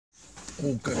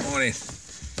Oh, good morning.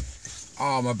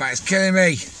 Oh, my back's killing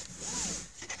me.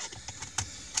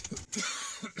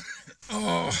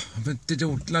 Oh, I did a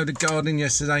load of gardening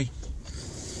yesterday.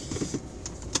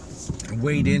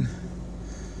 Weeding,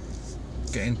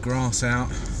 getting grass out.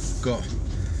 Got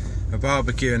a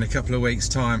barbecue in a couple of weeks'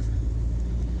 time,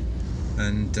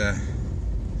 and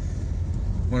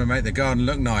want to make the garden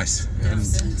look nice. And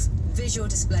visual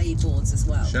display boards as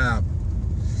well. Shut up.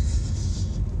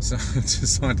 So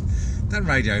decided that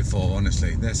Radio 4,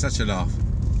 honestly, they're such a laugh.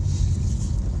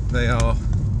 They are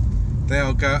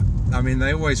go. I mean,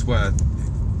 they always were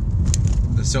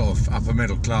the sort of upper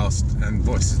middle class and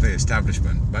voices of the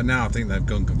establishment, but now I think they've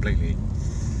gone completely.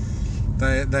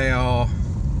 They are.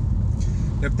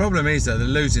 The problem is that they're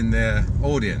losing their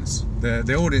audience.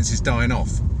 The audience is dying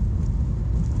off,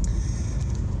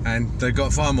 and they've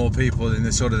got far more people in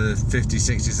the sort of the 50s,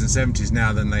 60s and 70s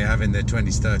now than they have in their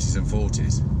 20s, 30s and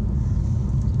 40s.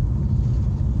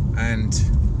 And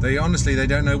they honestly, they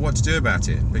don't know what to do about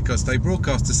it, because they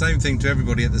broadcast the same thing to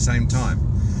everybody at the same time.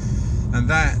 And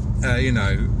that, you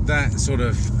know, that sort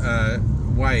of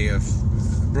way of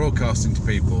broadcasting to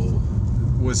people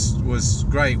was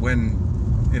great when,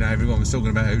 you know, everyone was talking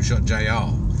about who shot JR.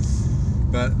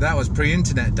 But that was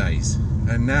pre-internet days.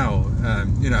 And now,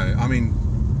 you know, I mean,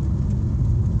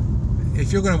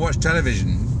 if you're going to watch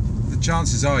television, the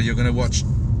chances are you're going to watch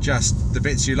just the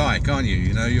bits you like, aren't you?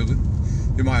 You know, you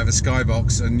might have a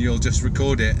skybox and you'll just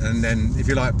record it, and then if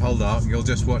you like Poldark, you'll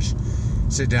just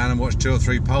sit down and watch 2 or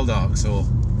 3 Poldarks, or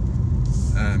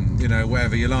you know,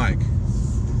 whatever you like,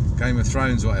 Game of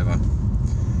Thrones, whatever.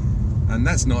 And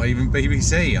that's not even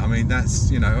BBC. I mean, that's,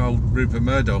 you know, old Rupert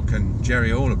Murdoch and Jerry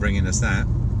Hall are bringing us that.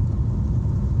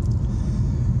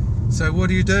 So what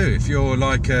do you do if you're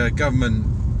like a government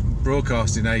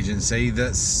broadcasting agency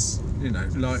that's, you know,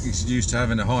 like used to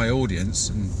having a high audience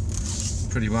and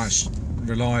pretty much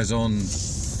relies on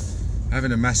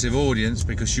having a massive audience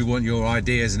because you want your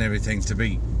ideas and everything to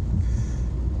be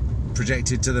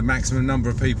projected to the maximum number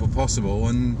of people possible,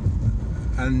 and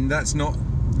that's not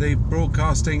the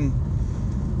broadcasting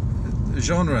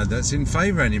genre that's in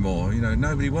favour anymore. You know,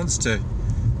 nobody wants to.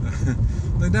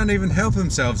 They don't even help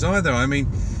themselves either. I mean,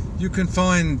 you can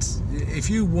find, if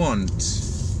you want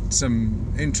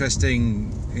some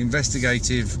interesting,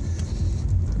 investigative,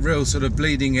 real sort of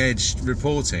bleeding edge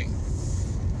reporting,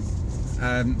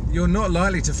 you're not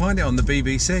likely to find it on the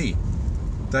BBC.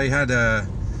 They had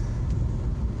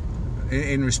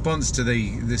in response to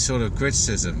this sort of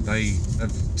criticism, they are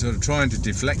sort of trying to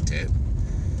deflect it.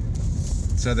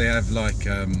 So they have like,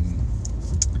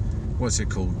 what's it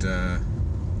called?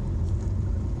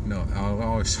 No,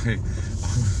 I'm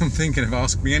thinking of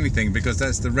Ask Me Anything, because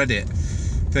that's the Reddit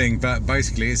thing, but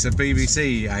basically it's a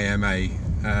BBC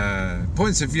AMA.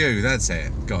 Points of View, that's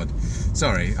it. God,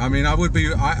 sorry. I mean,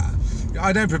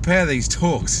 I don't prepare these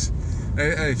talks,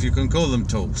 if you can call them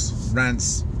talks,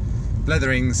 rants,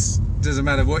 bletherings, doesn't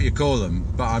matter what you call them.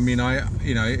 But I mean,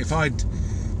 you know, if I'd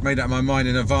made up my mind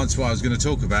in advance what I was going to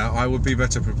talk about, I would be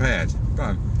better prepared.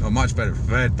 Well, not much better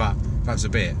prepared, but perhaps a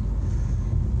bit.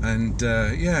 And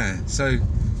yeah, so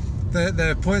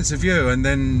they're points of view, and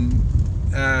then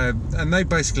and they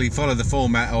basically follow the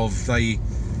format of, they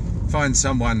find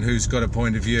someone who's got a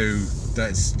point of view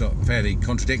that's not fairly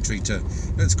contradictory to,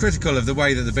 that's critical of the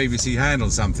way that the BBC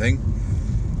handles something,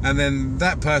 and then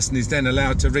that person is then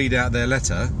allowed to read out their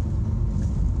letter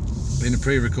in a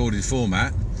pre-recorded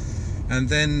format, and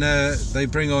then they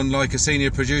bring on like a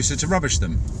senior producer to rubbish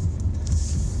them.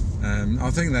 I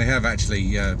think they have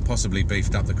actually possibly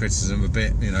beefed up the criticism a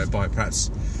bit, you know, by perhaps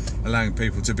allowing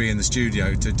people to be in the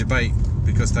studio to debate,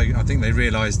 because I think they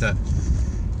realised that,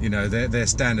 you know, their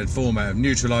standard format of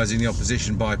neutralising the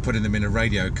opposition by putting them in a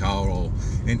radio car or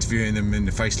interviewing them in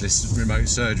the faceless remote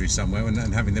surgery somewhere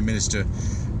and having the minister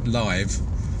live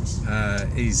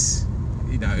is,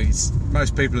 you know,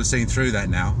 most people have seen through that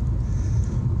now.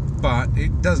 But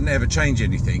it doesn't ever change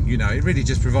anything, you know. It really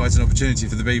just provides an opportunity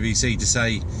for the BBC to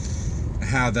say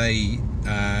how they,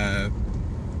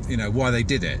 you know, why they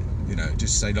did it. You know,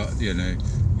 just say, like, you know,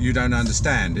 you don't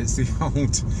understand. It's the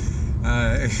old,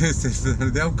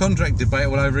 the old contract debate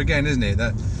all over again, isn't it?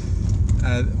 That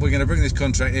we're going to bring this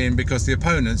contract in because the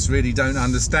opponents really don't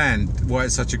understand why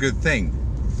it's such a good thing.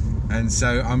 And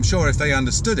so I'm sure if they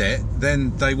understood it,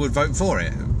 then they would vote for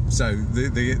it. So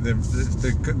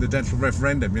the dental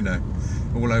referendum, you know,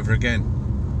 all over again.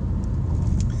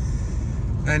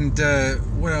 And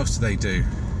what else do they do?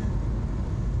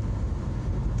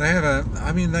 They have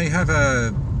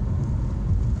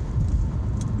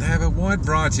a wide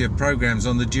variety of programs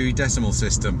on the Dewey Decimal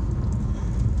System,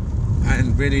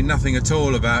 and really nothing at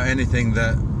all about anything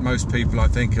that most people, I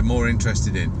think, are more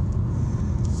interested in.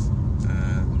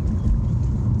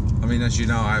 I mean, as you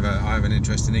know, I have an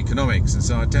interest in economics, and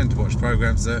so I tend to watch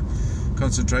programs that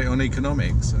concentrate on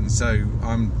economics. And so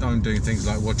I'm doing things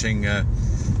like watching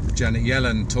Janet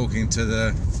Yellen talking to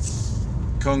the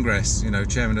Congress,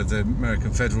 chairman of the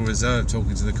American Federal Reserve,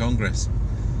 talking to the Congress,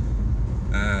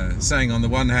 saying on the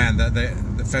one hand that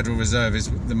the Federal Reserve is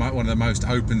one of the most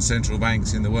open central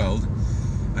banks in the world,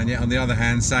 and yet on the other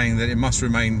hand saying that it must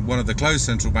remain one of the closed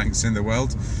central banks in the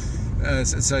world,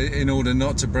 so in order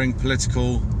not to bring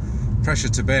political pressure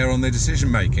to bear on their decision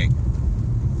making,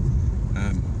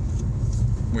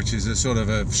 which is a sort of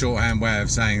a shorthand way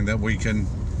of saying that we can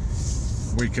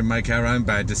make our own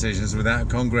bad decisions without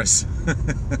Congress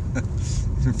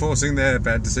enforcing their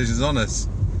bad decisions on us.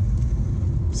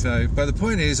 So, but the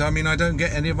point is, I mean, I don't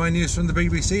get any of my news from the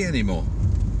BBC anymore.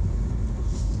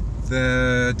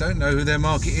 They don't know who their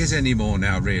market is anymore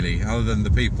now, really, other than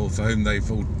the people for whom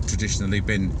they've all traditionally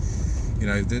been,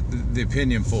 the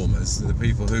opinion formers, the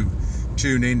people who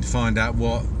tune in to find out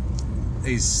what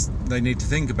they need to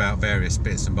think about various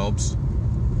bits and bobs,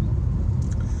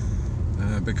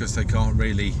 because they can't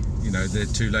really, they're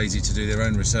too lazy to do their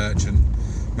own research and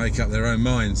make up their own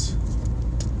minds.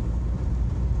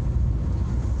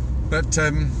 But I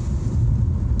mean,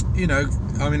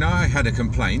 I had a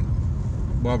complaint.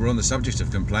 While we're on the subject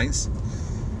of complaints,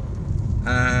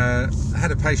 I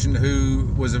had a patient who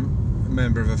was a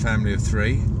member of a family of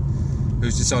 3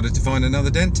 who's decided to find another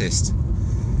dentist,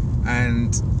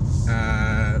 and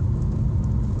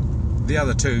the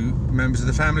other 2 members of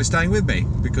the family are staying with me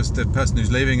because the person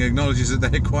who's leaving acknowledges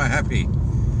that they're quite happy.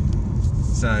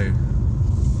 So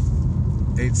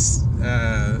it's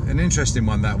an interesting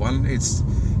one, that one. It's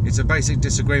a basic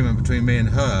disagreement between me and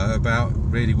her about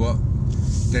really what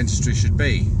dentistry should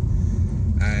be,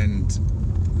 and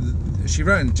she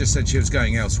wrote and just said she was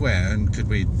going elsewhere and could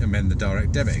we amend the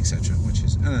direct debit, etc., which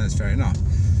is, that's fair enough.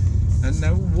 And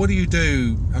now what do you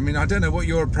do? I mean, I don't know what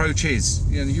your approach is.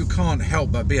 You can't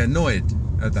help but be annoyed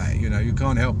at that. You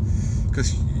can't help,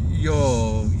 because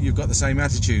you've got the same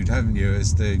attitude, haven't you,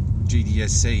 as the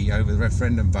GDSC over the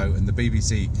referendum vote and the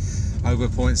BBC over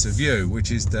points of view,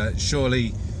 which is that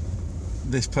surely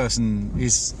this person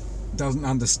doesn't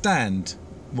understand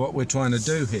what we're trying to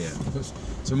do here.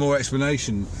 Some more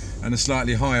explanation and a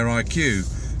slightly higher IQ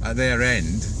at their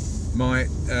end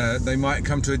they might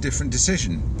come to a different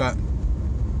decision. But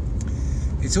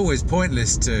it's always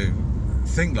pointless to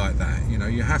think like that.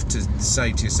 You have to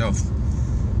say to yourself,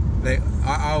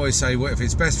 I always say, well, if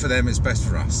it's best for them, it's best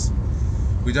for us.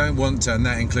 We don't want to, and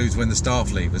that includes when the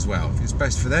staff leave as well. If it's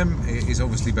best for them, it is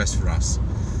obviously best for us.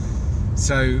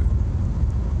 So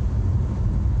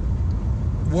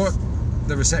what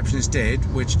the receptionist did,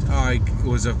 which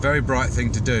was a very bright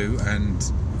thing to do,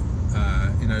 and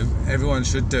everyone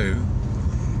should do,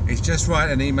 is just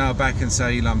write an email back and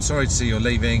say, I'm sorry to see you're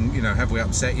leaving. Have we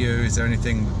upset you? Is there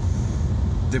anything?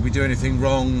 Did we do anything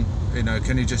wrong?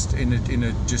 Can you just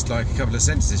just like a couple of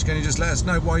sentences? Can you just let us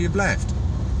know why you've left?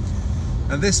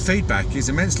 And this feedback is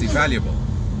immensely valuable.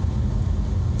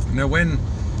 Now,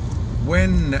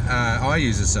 when I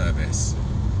use a service,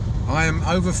 I am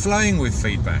overflowing with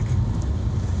feedback.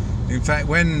 In fact,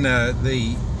 when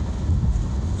the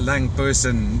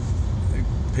Lang-Buursen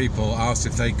people asked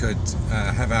if they could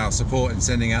have our support in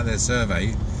sending out their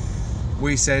survey,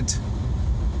 we said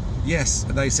yes.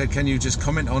 They said, can you just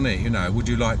comment on it? Would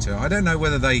you like to? I don't know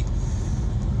whether they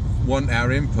want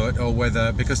our input or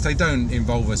whether, because they don't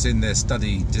involve us in their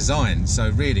study design, so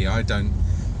really I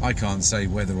can't say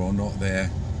whether or not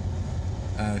their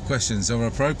questions are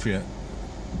appropriate.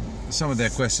 Some of their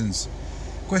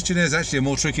questionnaires actually are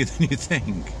more tricky than you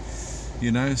think.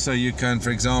 So you can,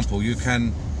 for example,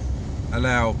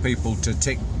 allow people to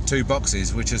tick 2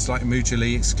 boxes which are slightly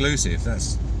mutually exclusive.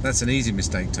 That's an easy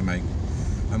mistake to make,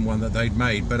 and one that they'd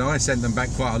made. But I sent them back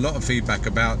quite a lot of feedback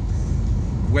about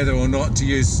whether or not to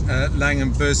use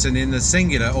Lang-Buursen in the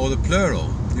singular or the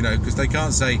plural, because they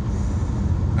can't say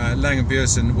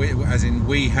Lang-Buursen as in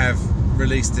we have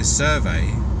released this survey,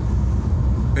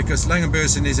 because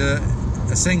Lang-Buursen is a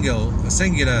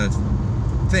singular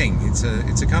thing. It's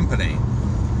a company,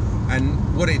 and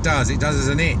what it does as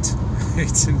an it.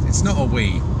 It's not a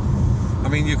we. I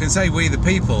mean, you can say we the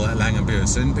people at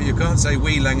Lang-Buursen, but you can't say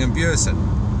we Lang-Buursen.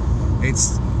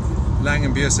 It's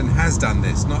Lang-Buursen has done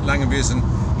this, not Lang-Buursen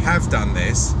have done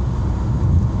this.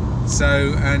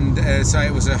 So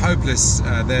it was a hopeless,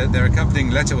 their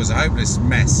accompanying letter was a hopeless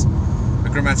mess, a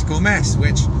grammatical mess,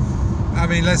 which, I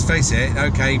mean, let's face it,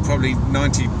 okay, probably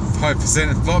 95%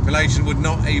 of the population would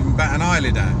not even bat an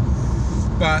eyelid at.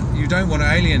 But you don't want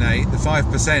to alienate the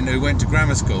 5% who went to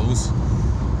grammar schools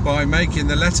by making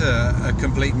the letter a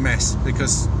complete mess,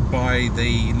 because by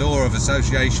the law of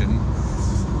association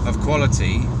of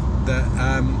quality, that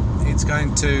it's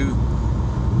going to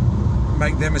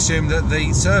make them assume that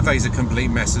the survey's a complete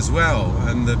mess as well,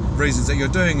 and the reasons that you're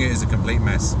doing it is a complete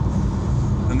mess.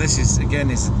 And this is again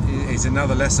is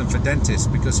another lesson for dentists,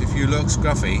 because if you look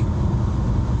scruffy,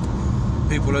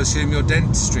 people will assume your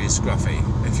dentistry is scruffy.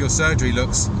 If your surgery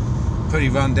looks pretty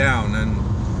run down and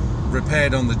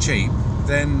repaired on the cheap,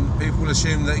 then people will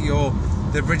assume that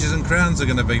the bridges and crowns are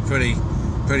going to be pretty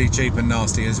cheap and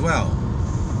nasty as well.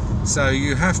 So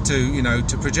you have to, you know,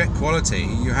 to project quality,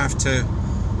 you have to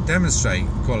demonstrate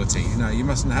quality. You know, you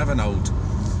mustn't have an old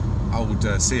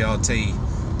CRT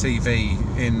TV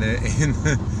in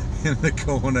the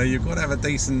corner. You've got to have a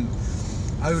decent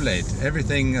OLED.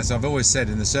 Everything, as I've always said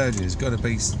in the surgery, has got to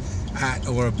be at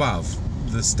or above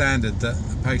the standard that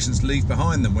patients leave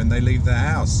behind them when they leave their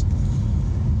house.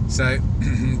 So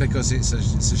because it's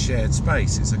a shared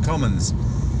space, it's a commons,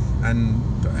 and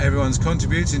everyone's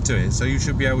contributing to it, so you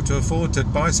should be able to afford to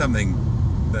buy something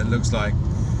that looks like,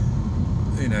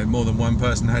 you know, more than one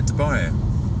person had to buy it.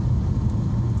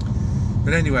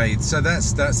 But anyway, so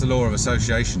that's the law of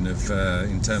association of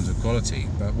in terms of quality.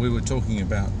 But we were talking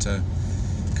about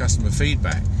customer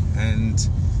feedback, and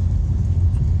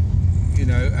you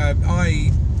know,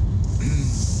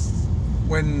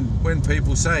 when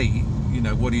people say, you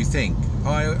know, what do you think,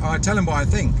 I tell them what I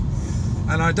think.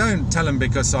 And I don't tell them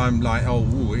because I'm like,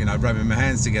 oh, you know, rubbing my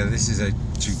hands together, this is a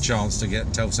chance to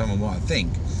tell someone what I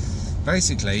think.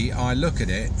 Basically, I look at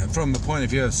it from the point of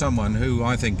view of someone who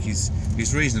I think is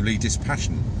reasonably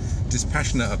dispassionate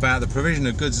about the provision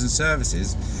of goods and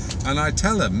services, and I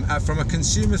tell them from a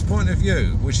consumer's point of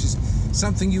view, which is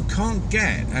something you can't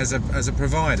get as a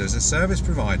provider, as a service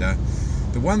provider.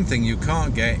 The one thing you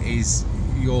can't get is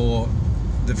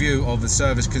the view of the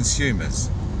service consumers.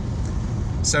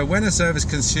 So when a service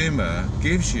consumer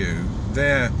gives you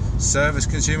their service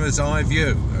consumer's eye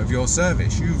view of your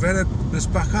service, you better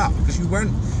just buck up, because you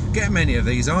won't get many of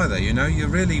these either. You know, you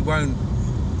really won't.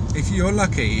 If you're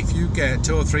lucky, if you get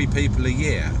 2 or 3 people a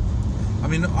year. I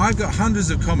mean, I've got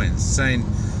hundreds of comments saying,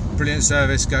 brilliant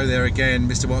service, go there again,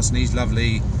 Mr. Watson, he's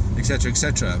lovely, etc.,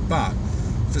 etc. But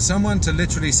for someone to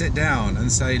literally sit down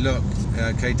and say, look,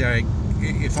 okay, Derek,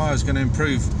 if I was going to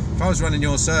improve, if I was running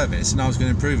your service and I was going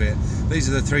to improve it, these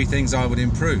are the 3 things I would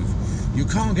improve. You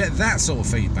can't get that sort of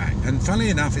feedback, and funnily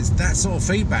enough, it's that sort of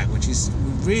feedback which is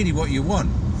really what you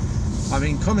want. I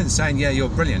mean, comments saying, yeah, you're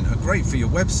brilliant, are great for your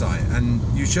website, and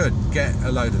you should get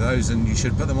a load of those, and you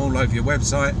should put them all over your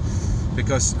website,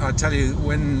 because I tell you,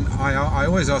 when I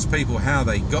always ask people how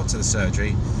they got to the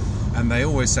surgery, and they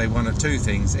always say one of 2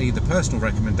 things, either personal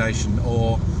recommendation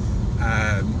or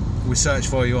we searched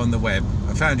for you on the web,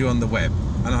 I found you on the web.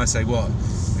 And I say, what,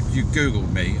 you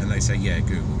Googled me? And they say, yeah,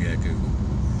 Google.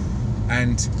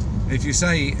 And if you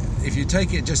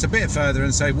take it just a bit further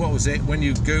and say, what was it when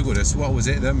you Googled us, what was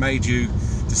it that made you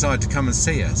decide to come and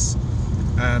see us?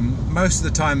 Most of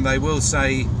the time they will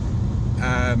say,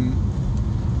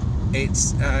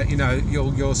 it's you know,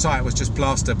 your site was just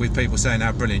plastered with people saying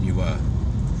how brilliant you were.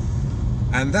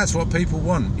 And that's what people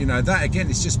want. You know, that again,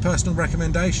 it's just personal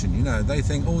recommendation. You know, they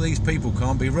think all these people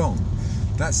can't be wrong.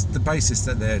 That's the basis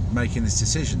that they're making this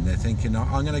decision. They're thinking,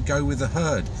 I'm going to go with the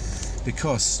herd,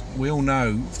 because we all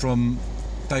know from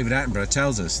David Attenborough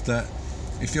tells us that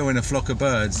if you're in a flock of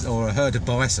birds or a herd of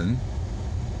bison,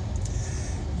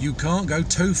 you can't go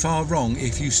too far wrong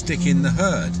if you stick in the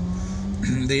herd.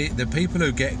 The people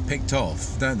who get picked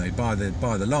off, don't they, by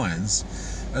the lions,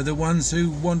 are the ones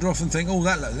who wander off and think, oh,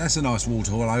 that's a nice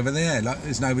waterhole over there. Like,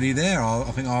 there's nobody there. I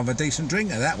think I'll have a decent drink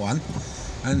at that one.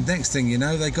 And next thing you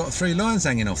know, they got 3 lions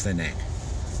hanging off their neck.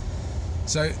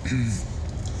 So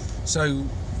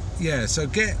yeah. So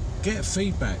get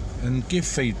feedback and give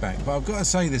feedback. But I've got to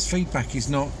say, this feedback is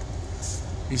not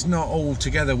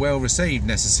altogether well received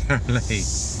necessarily.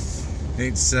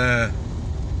 It's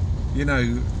you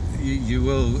know, you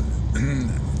will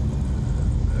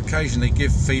occasionally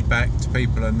give feedback to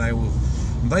people, and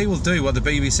they will do what the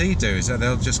BBC do, is that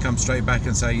they'll just come straight back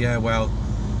and say, yeah, well,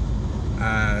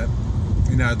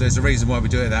 you know, there's a reason why we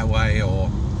do it that way,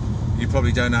 or you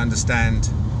probably don't understand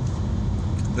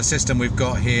the system we've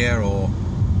got here, or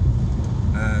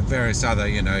various other,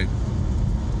 you know.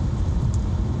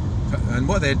 And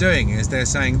what they're doing is they're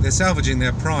salvaging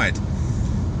their pride.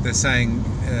 They're saying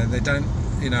they don't,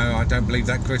 you know, I don't believe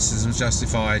that criticism's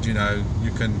justified. You know,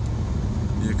 you can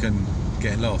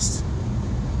get lost.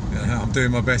 You know, I'm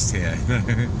doing my best here.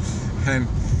 And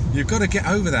you've got to get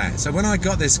over that. So when I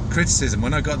got this criticism,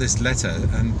 when I got this letter,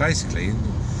 and basically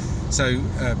So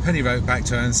Penny wrote back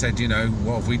to her and said, you know,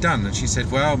 what have we done? And she said,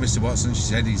 well, Mr. Watson, she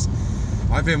said,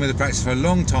 I've been with the practice for a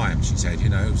long time. She said, you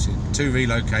know, 2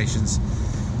 relocations,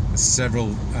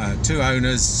 several 2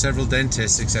 owners, several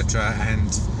dentists, etc. And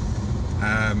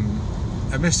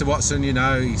Mr. Watson, you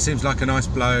know, he seems like a nice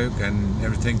bloke and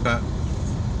everything, but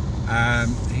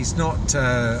he's not.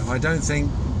 I don't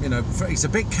think, you know, he's a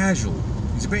bit casual.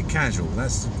 He's a bit casual.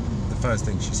 That's the first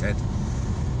thing she said.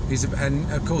 And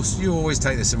of course, you always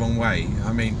take this the wrong way.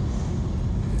 I mean,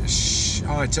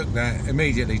 I took that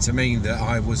immediately to mean that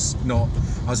I was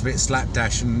a bit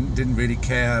slapdash and didn't really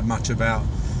care much about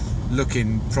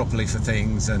looking properly for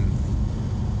things. And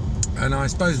I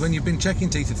suppose when you've been checking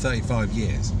teeth for 35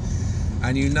 years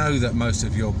and you know that most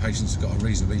of your patients have got a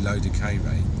reasonably low decay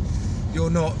rate, you're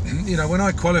not, you know, when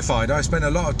I qualified, I spent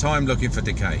a lot of time looking for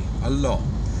decay, a lot,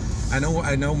 and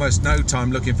almost no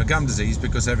time looking for gum disease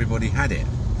because everybody had it.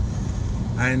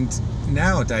 And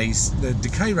nowadays the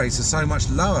decay rates are so much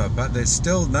lower, but there's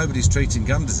still nobody's treating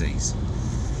gum disease.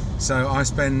 So I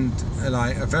spend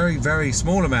like a very, very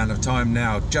small amount of time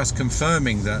now just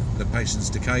confirming that the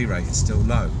patient's decay rate is still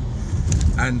low,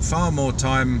 and far more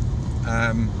time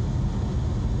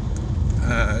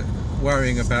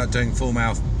worrying about doing full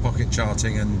mouth pocket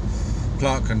charting and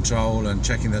plaque control and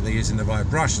checking that they're using the right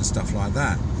brush and stuff like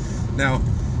that. Now,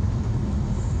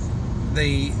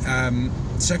 the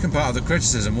second part of the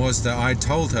criticism was that I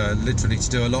told her literally to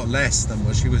do a lot less than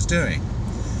what she was doing.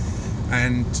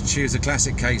 And she was a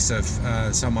classic case of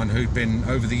someone who'd been,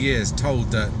 over the years,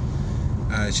 told that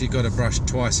she got to brush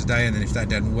twice a day, and then if that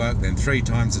didn't work, then 3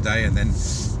 times a day, and then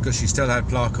because she still had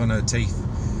plaque on her teeth,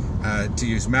 to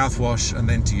use mouthwash, and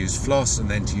then to use floss, and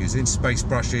then to use interspaced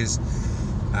brushes,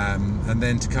 and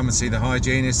then to come and see the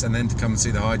hygienist, and then to come and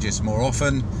see the hygienist more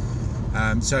often.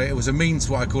 So it was a means,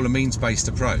 what I call a means-based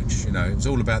approach. You know, it was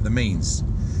all about the means,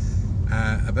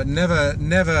 but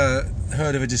never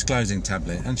heard of a disclosing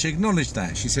tablet. And she acknowledged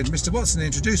that. She said, Mr. Watson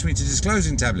introduced me to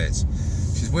disclosing tablets,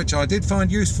 which I did find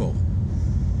useful.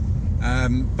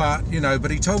 But you know,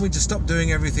 but he told me to stop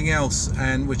doing everything else,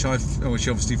 and which she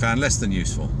obviously found less than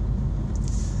useful.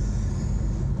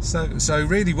 So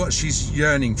really, what she's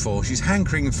yearning for, she's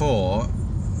hankering for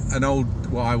an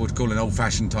what I would call an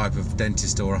old-fashioned type of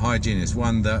dentist or a hygienist,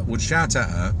 one that would shout at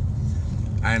her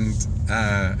and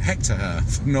hector her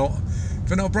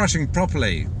for not brushing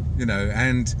properly, you know.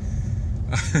 And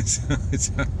oh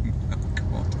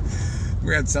God,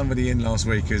 we had somebody in last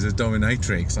week who's a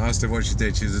dominatrix. I asked her what she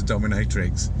did. She was a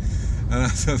dominatrix, and I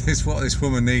thought, what this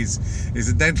woman needs is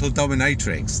a dental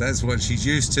dominatrix. That's what she's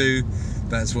used to,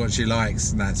 that's what she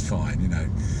likes, and that's fine, you know.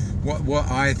 What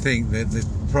I think that the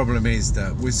problem is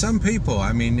that with some people,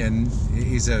 I mean, and it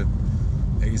is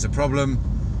a problem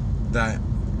that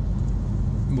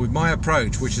with my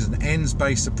approach, which is an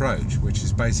ends-based approach, which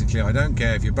is basically, I don't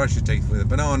care if you brush your teeth with a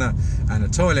banana and a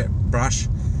toilet brush,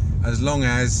 as long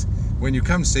as when you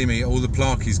come to see me all the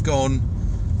plaque is gone,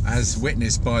 as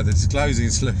witnessed by the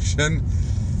disclosing solution.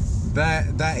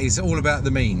 That is all about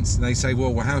the means. And they say,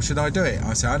 well, how should I do it?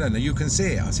 I say, I don't know, you can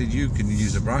see it. I said, you can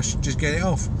use a brush, just get it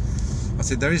off. I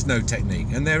said, there is no technique,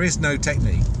 and there is no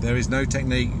technique. There is no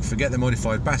technique. Forget the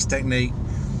modified BAS technique,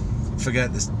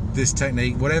 forget this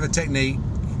technique, whatever technique.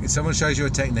 If someone shows you a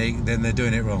technique, then they're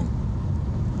doing it wrong.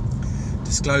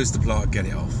 Disclose the plaque, get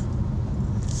it off.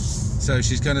 So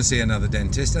she's going to see another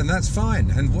dentist, and that's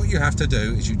fine. And what you have to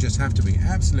do is you just have to be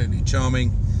absolutely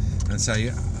charming and say,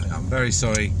 I'm very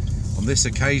sorry, on this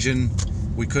occasion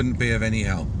we couldn't be of any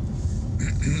help.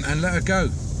 And let her go.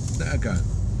 Let her go.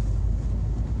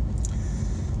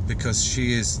 Because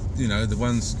she is, you know, the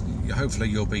ones, hopefully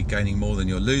you'll be gaining more than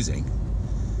you're losing.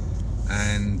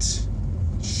 And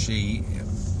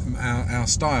our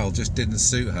style just didn't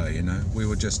suit her, you know. We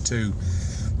were just too,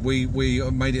 we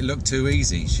made it look too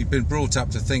easy. She'd been brought up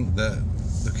to think that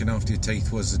looking after your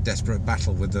teeth was a desperate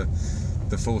battle with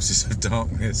the forces of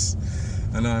darkness.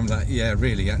 And I'm like, yeah,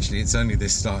 really, actually, it's only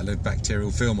this slightly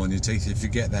bacterial film on your teeth. If you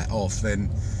get that off, then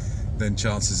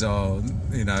chances are,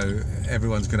 you know,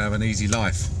 everyone's going to have an easy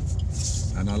life.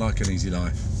 And I like an easy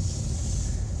life.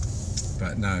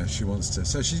 But no, she wants to.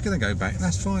 So she's going to go back.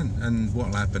 That's fine. And what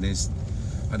will happen is,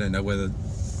 I don't know whether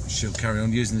she'll carry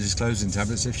on using the disclosing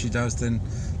tablets. If she does, then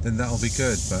that'll be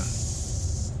good. But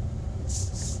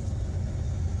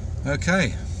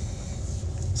okay.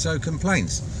 So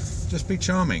complaints. Just be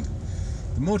charming.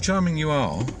 The more charming you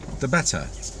are, the better.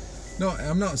 No,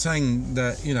 I'm not saying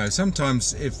that, you know,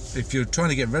 sometimes if you're trying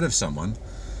to get rid of someone,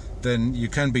 then you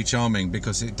can be charming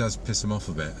because it does piss them off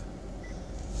a bit.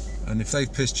 And if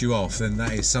they've pissed you off, then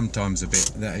that is sometimes a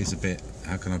bit,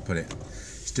 how can I put it?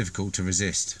 It's difficult to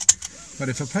resist. But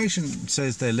if a patient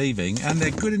says they're leaving and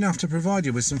they're good enough to provide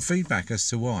you with some feedback as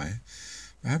to why,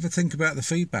 have a think about the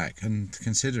feedback and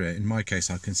consider it. In my case,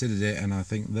 I considered it, and I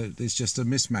think that it's just a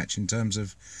mismatch in terms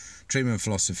of treatment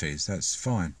philosophies. That's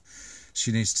fine.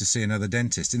 She needs to see another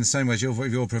dentist. In the same way as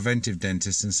you're a preventive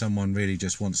dentist and someone really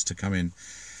just wants to come in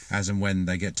as and when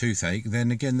they get toothache,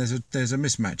 then again there's a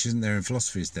mismatch, isn't there, in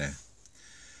philosophies there.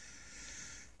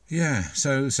 Yeah,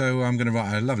 so I'm going to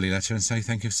write a lovely letter and say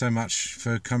thank you so much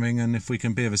for coming, and if we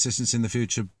can be of assistance in the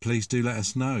future, please do let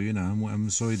us know. You know, I'm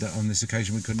sorry that on this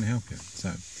occasion we couldn't help you.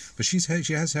 So, but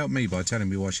she has helped me by telling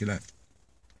me why she left.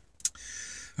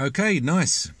 Okay,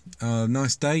 nice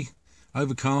day,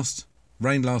 overcast,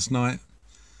 rained last night,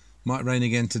 might rain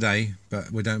again today,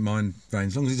 but we don't mind rain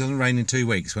as long as it doesn't rain in 2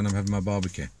 weeks when I'm having my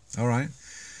barbecue. All right,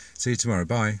 see you tomorrow.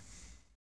 Bye.